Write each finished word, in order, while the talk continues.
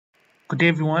Good day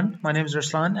everyone, my name is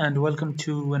Arslan and welcome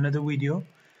to another video.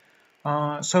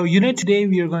 Today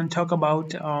we are going to talk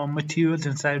about materials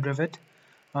inside Revit.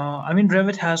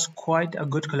 Revit has quite a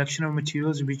good collection of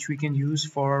materials which we can use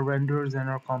for our renders and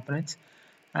our components,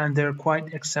 and they're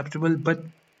quite acceptable. But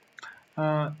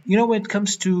when it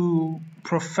comes to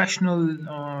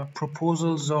professional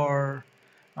proposals or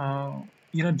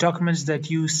documents that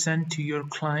you send to your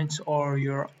clients or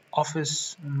your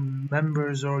office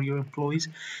members or your employees,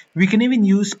 we can even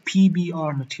use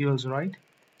PBR materials, right?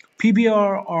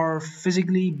 PBR are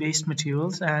physically based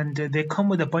materials, and they come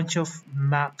with a bunch of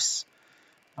maps.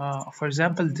 For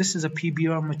example, this is a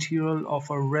PBR material of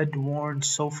a red worn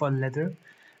sofa leather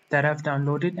that I've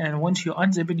downloaded, and once you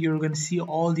unzip it, you're going to see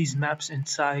all these maps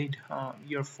inside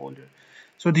your folder.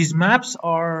 So these maps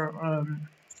are,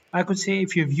 I could say,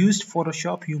 if you've used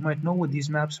Photoshop, you might know what these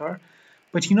maps are,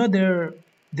 but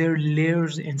they're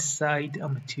layers inside a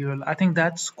material. I think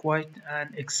that's quite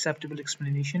an acceptable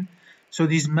explanation. So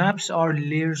these maps are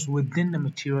layers within the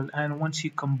material, and once you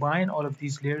combine all of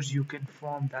these layers, you can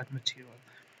form that material.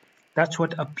 That's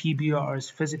what a PBR is,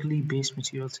 physically based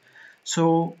materials.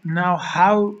 So now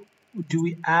how do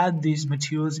we add these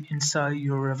materials inside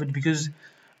your Revit? Because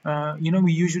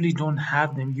we usually don't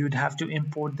have them. You'd have to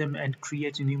import them and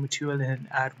create a new material and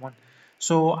add one.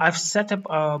 So I've set up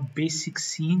a basic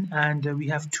scene, and we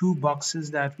have two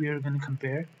boxes that we are going to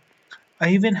compare.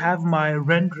 I even have my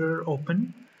renderer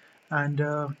open, and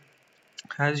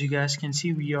as you guys can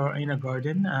see, we are in a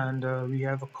garden, and we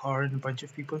have a car and a bunch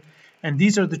of people, and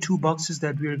these are the two boxes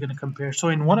that we are going to compare. So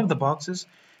in one of the boxes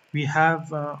we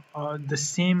have the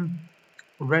same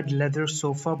red leather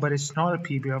sofa, but it's not a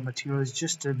PBR material, it's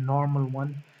just a normal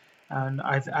one, and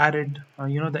I've added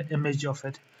the image of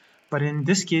it. But in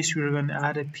this case we're going to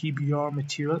add a PBR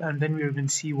material, and then we're going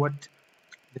to see what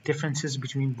the difference is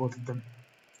between both of them.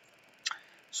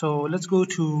 So let's go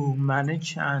to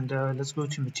manage, and let's go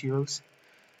to materials.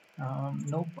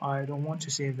 Nope, I don't want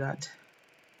to save that.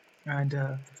 And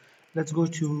let's go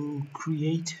to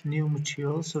create new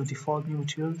material, so default new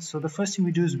material. So the first thing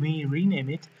we do is we rename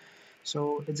it.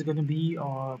 So it's going to be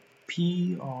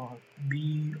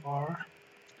PBR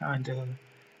and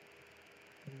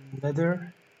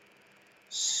leather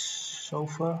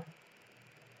sofa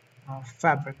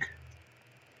fabric.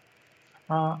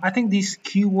 I think these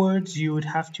keywords, you would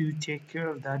have to take care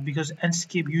of that, because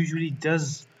Enscape usually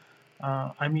does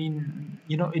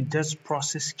it does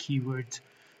process keywords.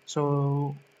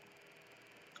 So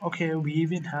okay, we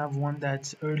even have one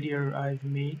that's earlier I've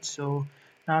made. So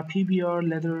now PBR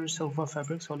leather sofa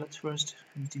fabric. So let's first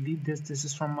delete this. This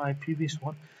is from my previous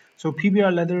one. So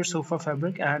PBR leather sofa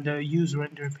fabric, and use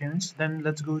render appearance. Then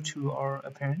let's go to our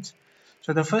appearance.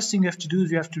 So the first thing you have to do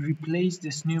is you have to replace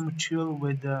this new material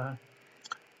with an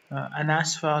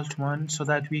asphalt one, so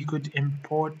that we could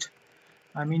import.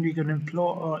 We can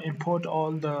import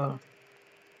all the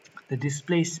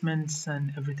displacements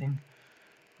and everything.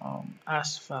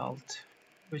 Asphalt,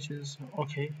 which is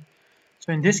okay.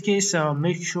 So in this case,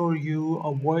 make sure you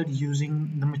avoid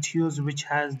using the materials which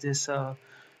has this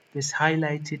this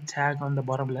highlighted tag on the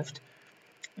bottom left,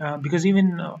 because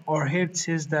even our head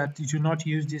says that do not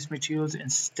use these materials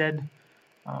instead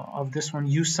of this one.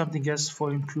 Use something else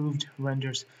for improved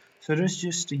renders. So let's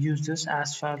just use this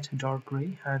asphalt dark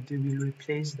gray, and we will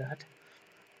replace that.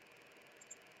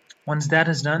 Once that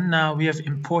is done, now we have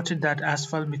imported that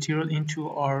asphalt material into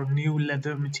our new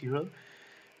leather material.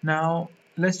 Now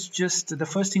the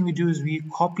first thing we do is we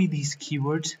copy these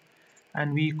keywords,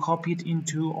 and we copy it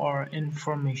into our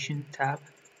information tab,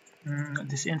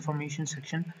 this information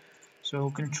section. So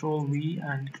Control V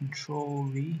and Control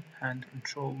V and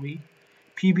Control V.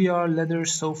 PBR leather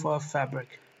sofa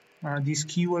fabric. These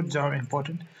keywords are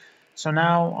important. So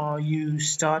now you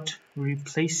start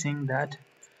replacing that.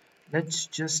 Let's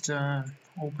just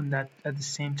open that at the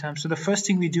same time. So the first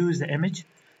thing we do is the image.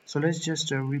 So let's just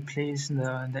replace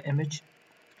the image.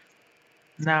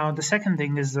 Now the second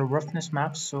thing is the roughness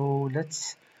map. So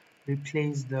let's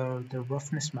replace the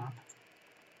roughness map.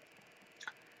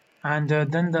 And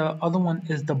then the other one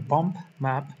is the bump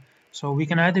map. So we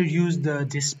can either use the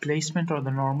displacement or the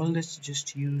normal. Let's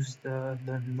just use the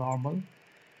normal.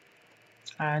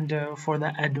 And for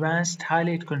the advanced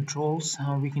highlight controls,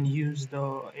 we can use the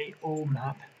AO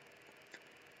map.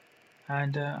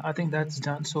 And I think that's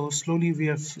done. So slowly we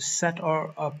have set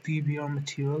our PBR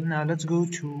material. Now let's go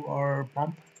to our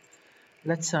bump.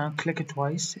 Let's click it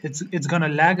twice. It's gonna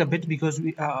lag a bit because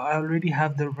I already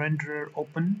have the renderer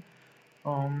open.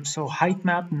 So height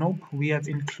map, nope, we have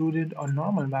included a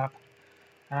normal map.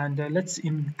 And let's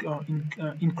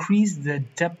increase the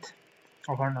depth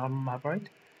of our normal map, right?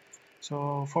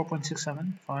 So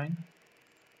 4.67, fine.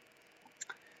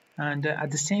 And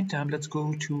at the same time, let's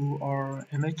go to our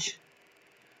image.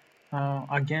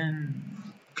 Again,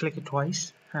 click it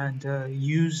twice and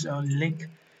use link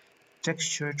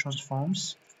texture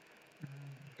transforms.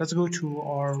 Let's go to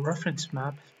our reference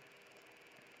map.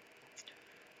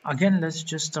 Again, let's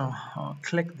just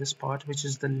click this part, which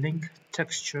is the link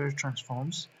texture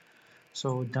transforms.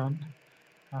 So done.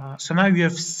 So now we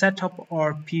have set up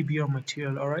our Pbr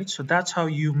material. All right, so that's how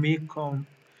you make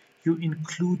you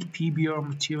include Pbr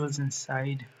materials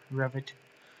inside Revit.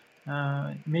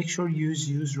 Make sure you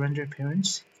use render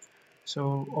appearance.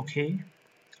 So okay,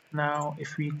 now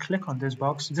if we click on this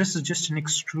box, this is just an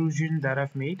extrusion that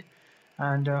I've made,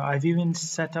 and I've even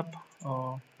set up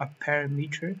a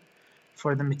parameter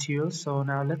for the material. So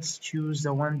now let's choose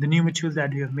the new material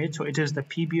that we have made. So it is the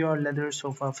Pbr leather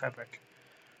sofa fabric.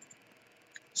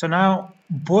 So now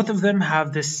both of them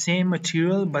have the same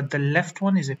material, but the left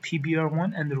one is a Pbr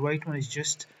one and the right one is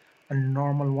just a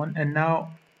normal one. And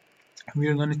now we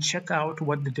are going to check out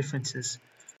what the difference is.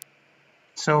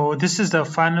 So this is the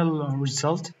final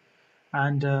result,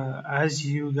 and as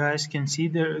you guys can see,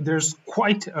 there's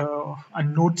quite a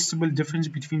noticeable difference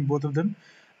between both of them.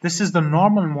 This is the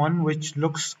normal one, which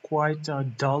looks quite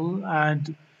dull,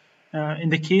 and in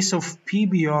the case of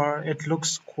Pbr, it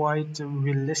looks quite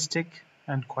realistic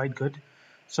and quite good.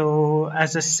 So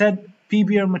as I said,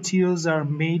 Pbr materials are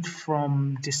made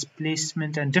from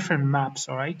displacement and different maps,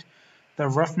 all right? The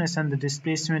roughness and the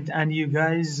displacement, and you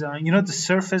guys, you know, the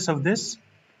surface of this.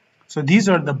 So these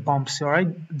are the bumps, all right?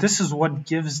 This is what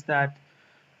gives that,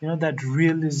 you know, that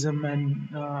realism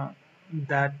and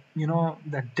that, you know,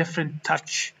 that different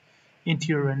touch into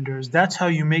your renders. That's how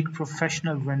you make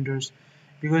professional renders,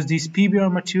 because these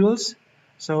Pbr materials,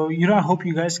 so you know, I hope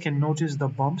you guys can notice the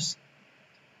bumps.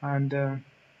 And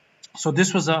so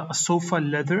this was a sofa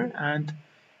leather, and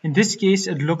in this case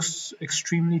it looks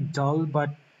extremely dull,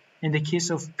 but in the case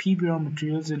of Pbr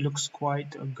materials it looks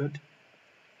quite good.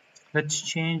 Let's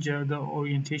change the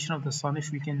orientation of the sun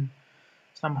if we can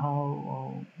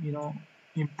somehow you know,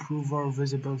 improve our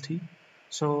visibility.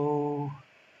 So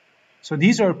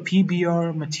these are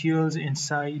Pbr materials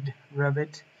inside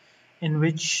Revit, in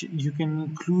which you can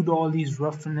include all these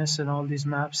roughness and all these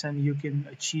maps, and you can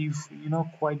achieve, you know,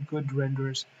 quite good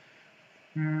renders.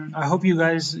 I hope you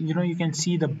guys, you know, you can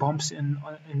see the bumps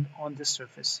on this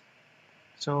surface.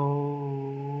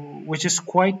 So, which is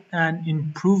quite an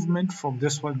improvement from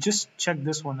this one. Just check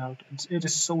this one out. It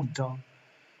is so dull,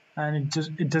 and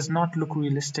it does not look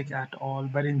realistic at all.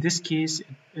 But in this case,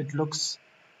 it looks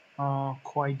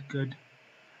quite good.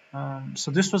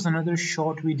 So this was another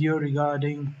short video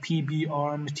regarding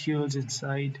Pbr materials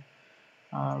inside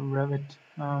Revit.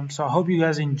 So I hope you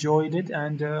guys enjoyed it,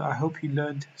 and I hope you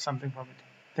learned something from it.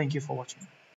 Thank you for watching.